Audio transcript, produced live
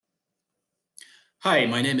Hi,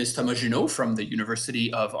 my name is Thomas Junot from the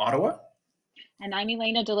University of Ottawa. And I'm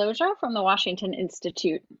Elena Deloja from the Washington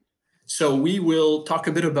Institute. So, we will talk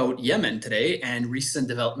a bit about Yemen today and recent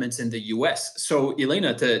developments in the US. So,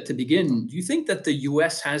 Elena, to begin, do you think that the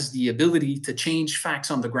US has the ability to change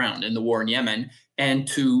facts on the ground in the war in Yemen and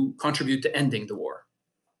to contribute to ending the war?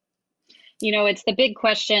 It's the big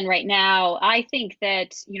question right now. I think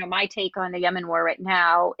that, my take on the Yemen war right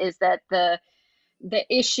now is that the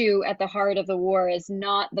issue at the heart of the war is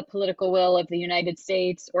not the political will of the United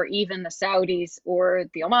States or even the Saudis or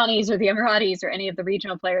the Omanis or the Emiratis or any of the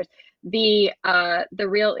regional players. The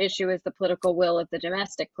real issue is the political will of the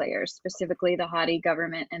domestic players, specifically the Hadi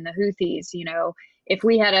government and the Houthis. If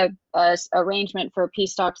we had a arrangement for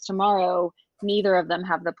peace talks tomorrow, neither of them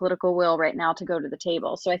have the political will right now to go to the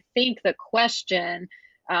table. So I think the question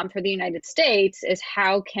for the United States is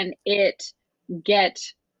how can it get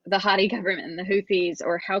the Hadi government and the Houthis,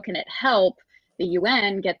 or how can it help the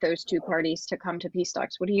UN get those two parties to come to peace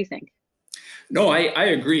talks? What do you think? No, I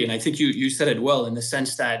agree, and I think you said it well in the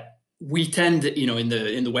sense that we tend, in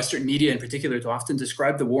the Western media in particular, to often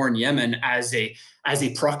describe the war in Yemen as a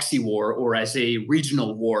proxy war or as a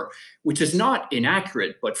regional war, which is not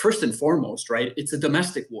inaccurate. But first and foremost, right, it's a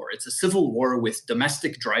domestic war. It's a civil war with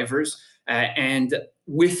domestic drivers and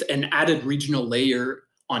with an added regional layer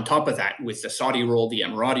on top of that, with the Saudi role, the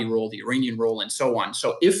Emirati role, the Iranian role, and so on.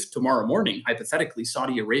 So if tomorrow morning, hypothetically,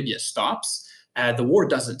 Saudi Arabia stops, the war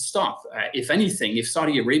doesn't stop. If anything, if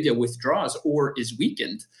Saudi Arabia withdraws or is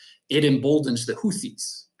weakened, it emboldens the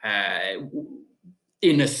Houthis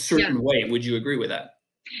in a Yeah. certain way. Would you agree with that?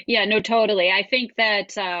 Yeah, no, totally. I think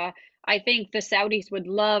the Saudis would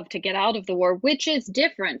love to get out of the war, which is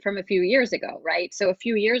different from a few years ago, right? So a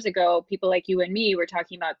few years ago, people like you and me were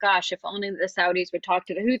talking about, gosh, if only the Saudis would talk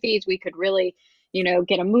to the Houthis, we could really,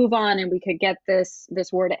 get a move on and we could get this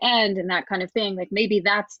war to end and that kind of thing. Like maybe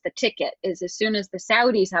that's the ticket, is as soon as the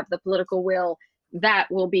Saudis have the political will,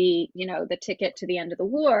 that will be, the ticket to the end of the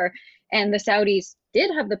war. And the Saudis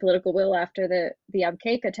did have the political will after the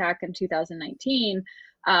Abqaiq attack in 2019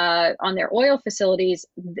 on their oil facilities.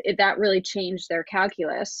 That really changed their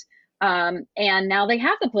calculus. And now they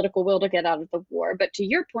have the political will to get out of the war. But to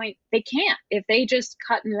your point, they can't. If they just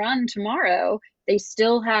cut and run tomorrow, they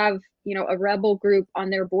still have, a rebel group on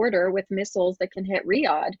their border with missiles that can hit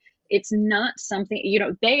Riyadh. It's not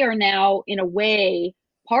something, they are now, in a way,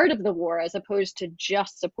 part of the war as opposed to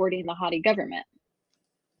just supporting the Hadi government.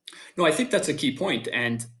 No, I think that's a key point.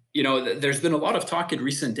 And, there's been a lot of talk in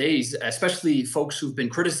recent days, especially folks who've been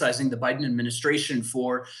criticizing the Biden administration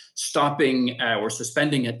for stopping or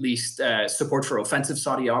suspending at least support for offensive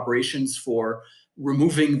Saudi operations, for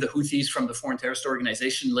removing the Houthis from the foreign terrorist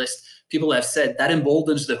organization list. People have said that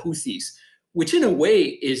emboldens the Houthis, which in a way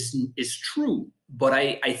is true. But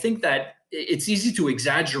I think that it's easy to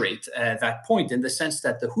exaggerate that point in the sense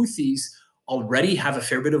that the Houthis already have a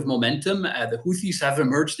fair bit of momentum. The Houthis have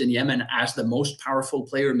emerged in Yemen as the most powerful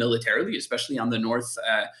player militarily, especially on the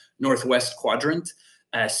northwest quadrant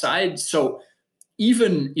side. So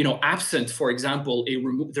even absent, for example,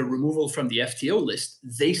 the removal from the FTO list,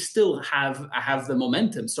 they still have the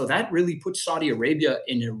momentum. So that really puts Saudi Arabia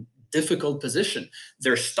in a difficult position.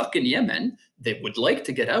 They're stuck in Yemen. They would like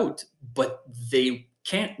to get out, but they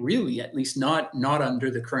can't really, at least not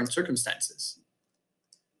under the current circumstances.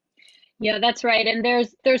 Yeah, that's right. And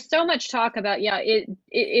there's so much talk about, yeah, it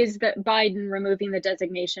is that Biden removing the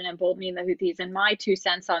designation and emboldening the Houthis. And my 2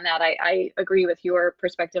 cents on that, I agree with your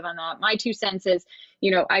perspective on that. My 2 cents is,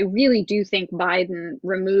 I really do think Biden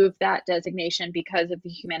removed that designation because of the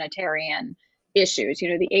humanitarian issues.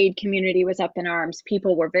 The aid community was up in arms.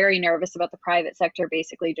 People were very nervous about the private sector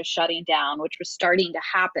basically just shutting down, which was starting to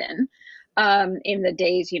happen in the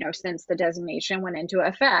days, since the designation went into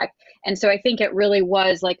effect. And so I think it really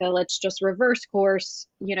was like a let's just reverse course,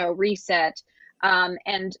 reset.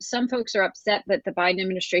 And some folks are upset that the Biden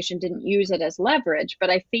administration didn't use it as leverage. But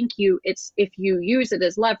I think if you use it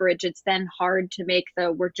as leverage, it's then hard to make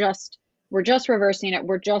we're just reversing it.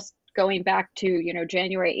 We're just going back to,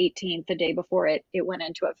 January 18th, the day before it went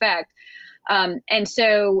into effect. And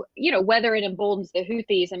so, whether it emboldens the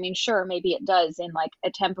Houthis, I mean, sure, maybe it does in like a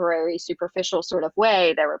temporary, superficial sort of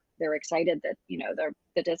way. They're excited that,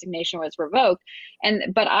 the designation was revoked.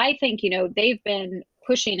 But I think, they've been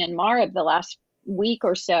pushing in Marib the last week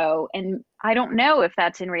or so. And I don't know if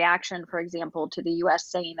that's in reaction, for example, to the US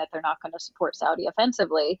saying that they're not going to support Saudi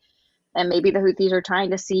offensively. And maybe the Houthis are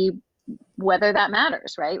trying to see whether that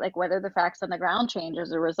matters, right? Like whether the facts on the ground change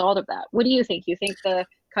as a result of that. What do you think? You think the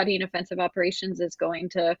cutting offensive operations is going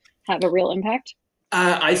to have a real impact?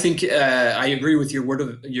 I think I agree with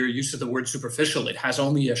your use of the word superficial. It has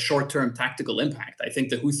only a short-term tactical impact. I think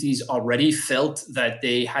the Houthis already felt that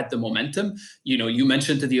they had the momentum. You know, you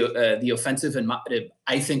mentioned the offensive, and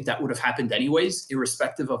I think that would have happened anyways,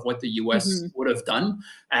 irrespective of what the U.S. Hmm. would have done.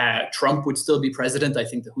 Trump would still be president. I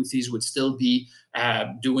think the Houthis would still be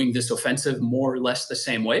doing this offensive more or less the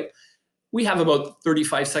same way. We have about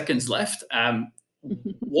 35 seconds left.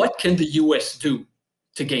 What can the U.S. do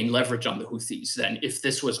to gain leverage on the Houthis then, if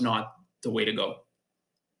this was not the way to go?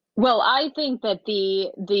 Well, I think that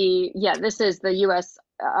this is the U.S.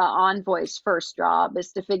 Envoy's first job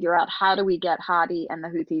is to figure out how do we get Hadi and the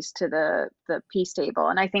Houthis to the peace table,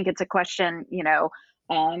 and I think it's a question,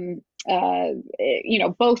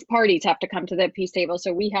 both parties have to come to the peace table,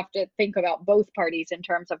 so we have to think about both parties in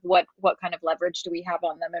terms of what kind of leverage do we have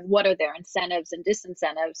on them, and what are their incentives and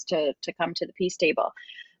disincentives to come to the peace table.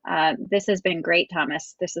 This has been great,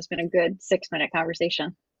 Thomas. This has been a good 6-minute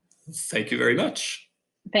conversation. Thank you very much.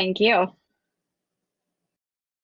 Thank you.